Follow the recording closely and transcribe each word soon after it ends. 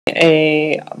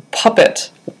a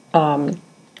puppet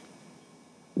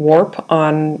warp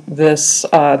on this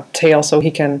tail so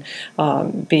he can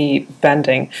be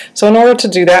bending. So in order to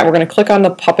do that, we're going to click on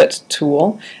the puppet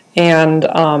tool and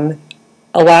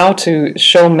allow to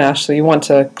show mesh. So you want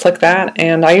to click that,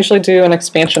 and I usually do an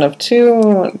expansion of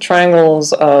 2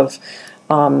 triangles of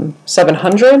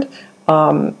 700.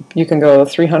 You can go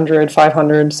 300,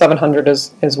 500, 700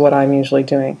 is what I'm usually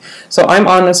doing. So I'm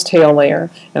on this tail layer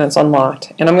and it's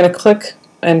unlocked, and I'm going to click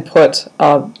and put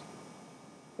a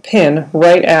pin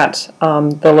right at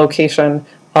the location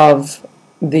of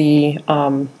the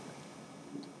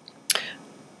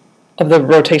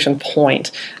rotation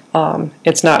point.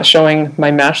 It's not showing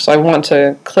my mesh, so I want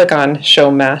to click on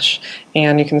Show Mesh,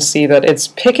 and you can see that it's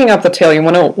picking up the tail. You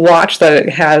want to watch that it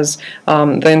has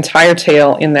the entire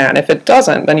tail in that. If it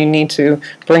doesn't, then you need to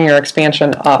bring your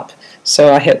expansion up.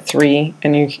 So I hit 3,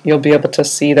 and you'll be able to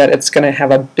see that it's going to have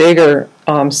a bigger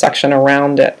section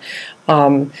around it.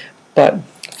 But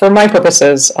for my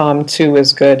purposes, 2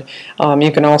 is good.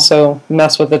 You can also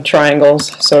mess with the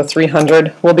triangles. So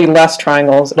 300 will be less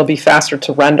triangles. It'll be faster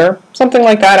to render. Something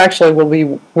like that actually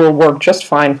will work just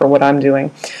fine for what I'm doing.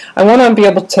 I want to be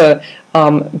able to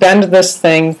bend this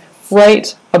thing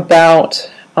right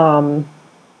about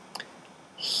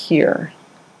here,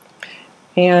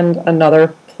 and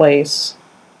another place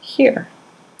here.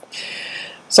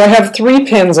 So I have 3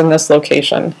 pins in this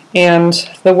location, and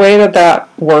the way that that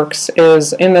works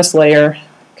is in this layer you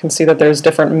can see that there's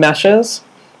different meshes,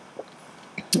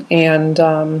 and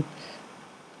I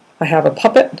have a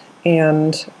puppet,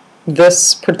 and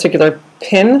this particular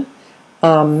pin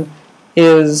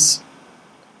is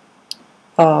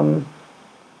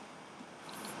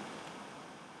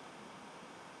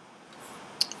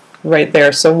right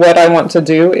there. So what I want to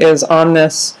do is on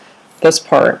this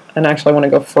part, and actually I want to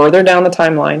go further down the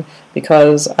timeline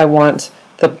because I want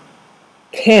the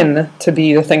pin to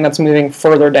be the thing that's moving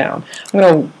further down. I'm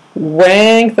going to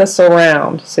wank this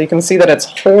around so you can see that it's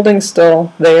holding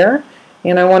still there,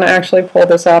 and I want to actually pull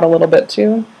this out a little bit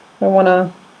too. I want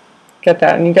to get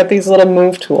that, and you get these little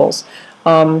move tools.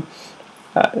 The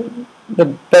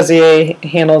Bezier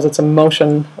handles, it's a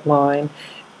motion line,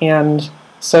 and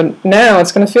so now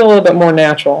it's going to feel a little bit more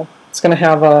natural. It's going to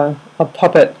have a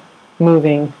puppet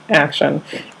moving action,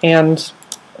 and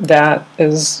that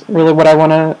is really what I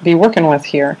want to be working with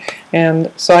here.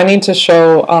 And so I need to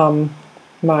show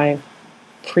my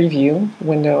preview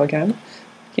window again.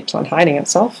 Keeps on hiding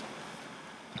itself,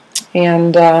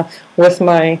 and with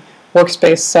my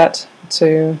workspace set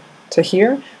to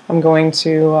here, I'm going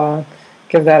to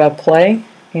give that a play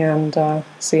and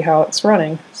see how it's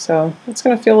running. So it's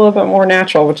going to feel a little bit more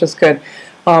natural, which is good.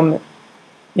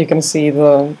 You can see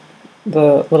the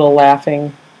little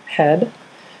laughing head.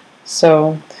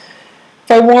 So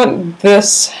if I want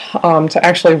this to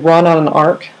actually run on an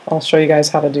arc, I'll show you guys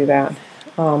how to do that.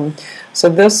 So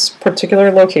this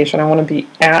particular location, I want to be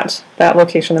at that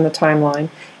location in the timeline,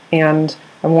 and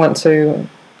I want to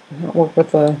not work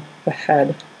with the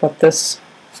head, but this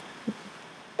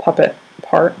puppet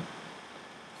part.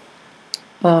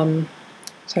 So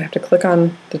I have to click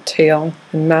on the tail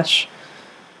and mesh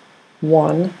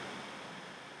 1.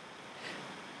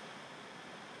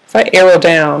 If I arrow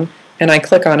down and I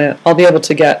click on it, I'll be able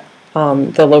to get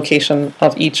the location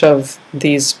of each of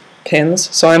these pins.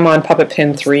 So I'm on puppet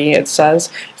pin 3, it says.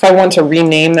 If I want to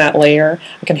rename that layer,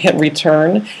 I can hit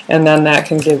return, and then that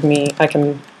can give me, I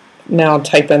can now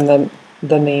type in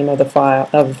the name of the file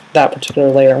of that particular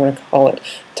layer. I'm going to call it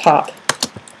top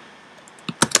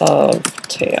of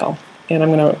tail. And I'm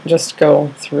going to just go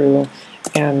through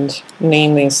and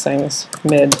name these things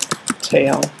mid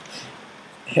tail.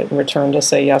 Hit return to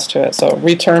say yes to it. So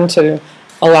return to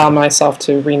allow myself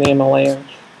to rename a layer.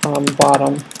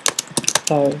 Bottom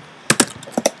of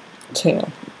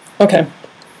tail. Okay.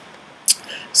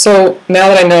 So now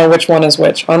that I know which one is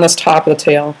which, on this top of the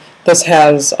tail, this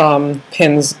has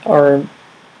pins or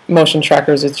motion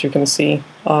trackers, as you can see,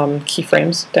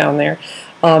 keyframes down there.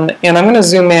 And I'm going to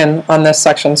zoom in on this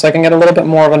section so I can get a little bit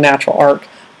more of a natural arc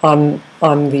on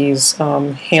these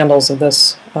handles of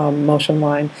this motion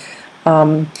line.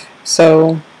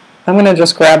 So I'm going to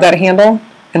just grab that handle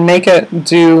and make it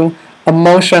do a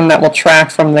motion that will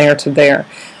track from there to there.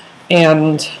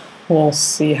 And we'll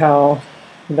see how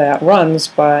that runs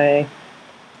by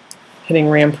hitting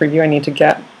RAM preview. I need to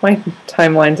get my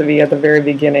timeline to be at the very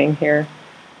beginning here.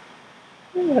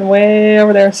 And way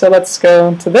over there. So let's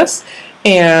go to this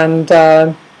and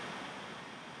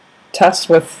test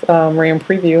with RAM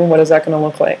preview. What is that going to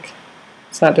look like?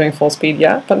 It's not doing full speed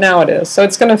yet, but now it is. So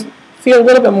it's going to feel a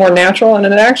little bit more natural, and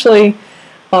it actually,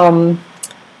 I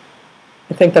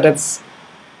think that it's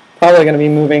probably going to be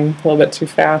moving a little bit too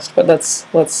fast, but let's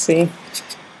see. I'm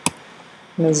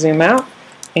going to zoom out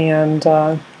and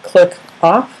click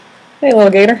off. Hey, little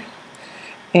gator.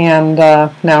 And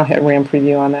now hit RAM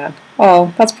preview on that.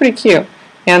 Oh, that's pretty cute.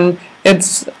 And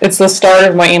it's the start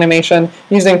of my animation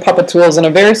using puppet tools in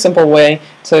a very simple way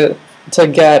to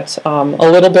get a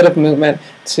little bit of movement,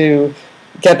 to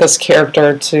get this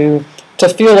character to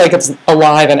feel like it's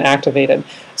alive and activated.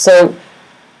 So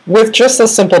with just the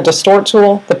simple distort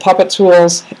tool, the puppet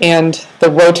tools, and the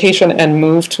rotation and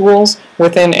move tools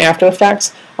within After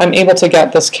Effects, I'm able to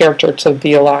get this character to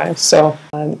be alive. So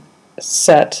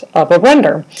set up a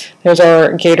render. There's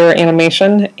our gator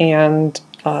animation, and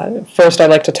first I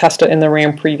like to test it in the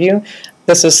RAM preview.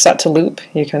 This is set to loop.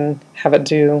 You can have it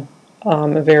do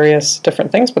various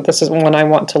different things, but this is one I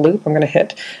want to loop. I'm going to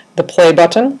hit the play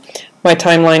button. My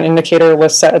timeline indicator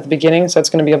was set at the beginning, so it's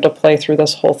going to be able to play through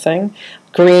this whole thing.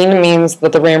 Green means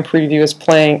that the RAM preview is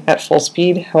playing at full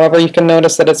speed. However, you can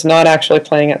notice that it's not actually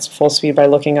playing at full speed by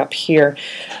looking up here.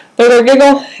 Further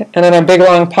giggle, and then a big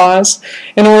long pause.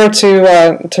 In order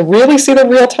to really see the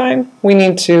real time, we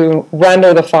need to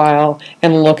render the file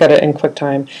and look at it in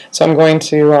QuickTime. So I'm going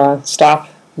to stop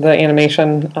the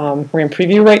animation RAM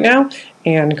preview right now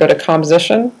and go to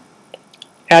Composition,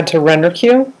 Add to Render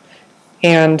Queue,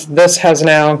 and this has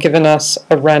now given us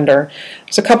a render.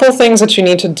 There's a couple of things that you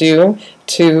need to do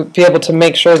to be able to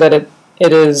make sure that it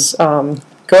is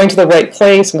going to the right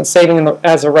place and it's saving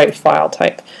as a right file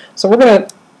type. So we're going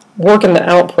to work in the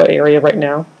output area right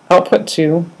now, output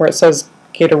 2, where it says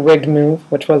Gator Rigged Move,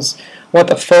 which was what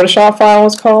the Photoshop file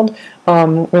was called.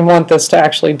 We want this to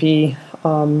actually be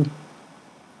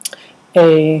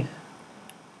a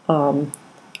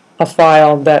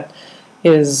file that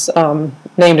is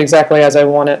named exactly as I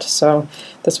want it. So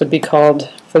this would be called,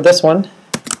 for this one,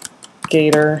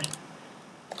 Gator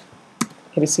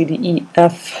A, B, C, D, E,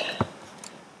 F,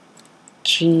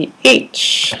 G,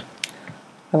 H.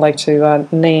 I like to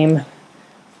name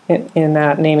it in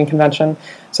that naming convention.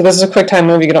 So this is a QuickTime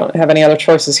move. You don't have any other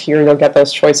choices here. You'll get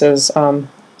those choices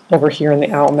over here in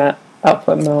the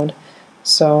output mode.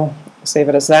 So save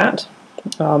it as that.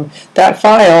 That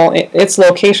file, its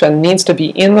location needs to be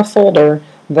in the folder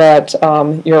that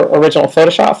your original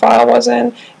Photoshop file was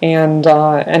in, and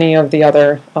any of the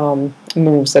other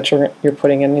moves that you're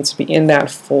putting in needs to be in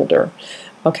that folder.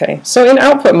 Okay, so in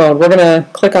output mode, we're going to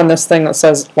click on this thing that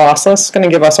says lossless. It's going to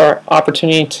give us our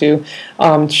opportunity to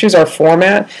choose our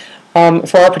format.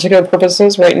 For our particular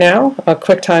purposes right now, a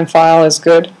QuickTime file is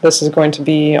good. This is going to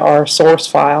be our source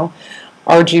file.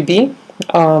 RGB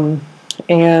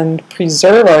and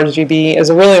preserve RGB is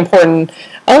a really important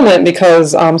element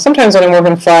because sometimes when I'm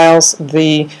working files,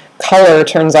 the color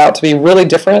turns out to be really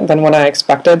different than what I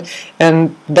expected,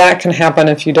 and that can happen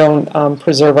if you don't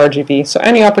preserve RGB. So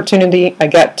any opportunity I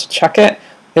get to check it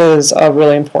is a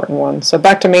really important one. So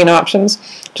back to main options,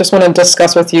 just want to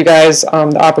discuss with you guys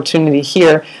the opportunity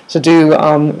here to do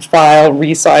file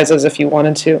resizes if you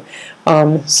wanted to.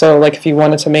 So like if you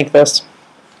wanted to make this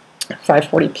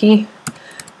 540p,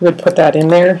 you would put that in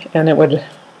there and it would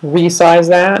resize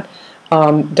that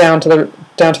down to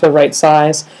the right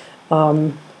size.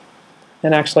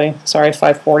 And actually, sorry,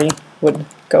 540 would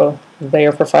go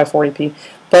there for 540p.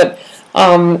 But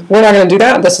we're not going to do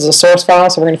that. This is a source file,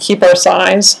 so we're going to keep our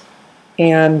size.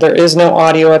 And there is no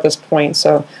audio at this point,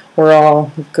 so we're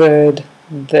all good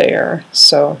there.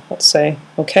 So let's say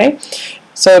OK.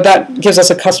 So that gives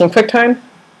us a custom QuickTime,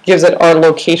 gives it our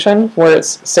location where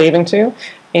it's saving to,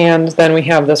 and then we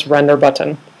have this render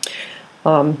button.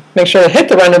 Make sure to hit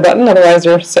the render button, otherwise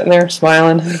you're sitting there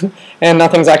smiling and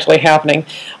nothing's actually happening.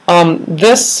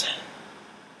 This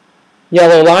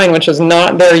yellow line, which is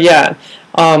not there yet,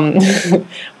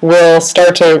 will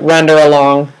start to render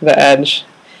along the edge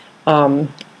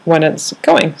when it's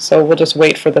going. So we'll just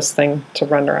wait for this thing to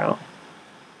render out.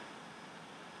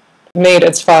 Made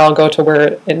its file go to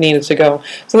where it needed to go.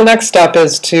 So the next step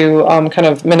is to kind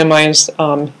of minimize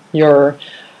your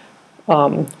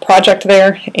project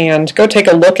there and go take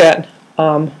a look at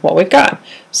what we've got.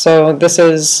 So this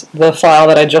is the file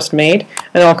that I just made,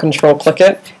 and I'll control click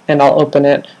it and I'll open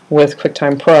it with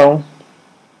QuickTime Pro,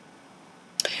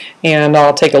 and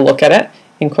I'll take a look at it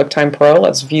in QuickTime Pro.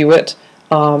 Let's view it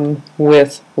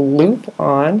with loop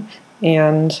on,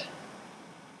 and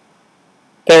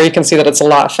there you can see that it's a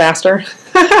lot faster.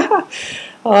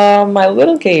 My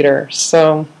little gator.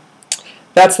 So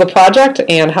that's the project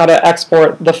and how to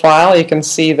export the file. You can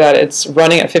see that it's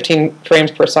running at 15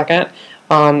 frames per second.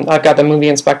 I've got the movie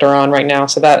inspector on right now,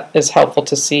 so that is helpful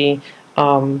to see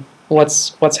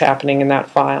what's happening in that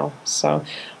file. So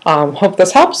hope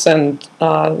this helps, and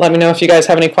let me know if you guys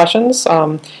have any questions,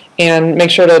 and make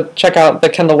sure to check out the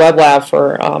Kindle Web Lab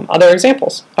for other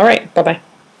examples. All right, bye-bye.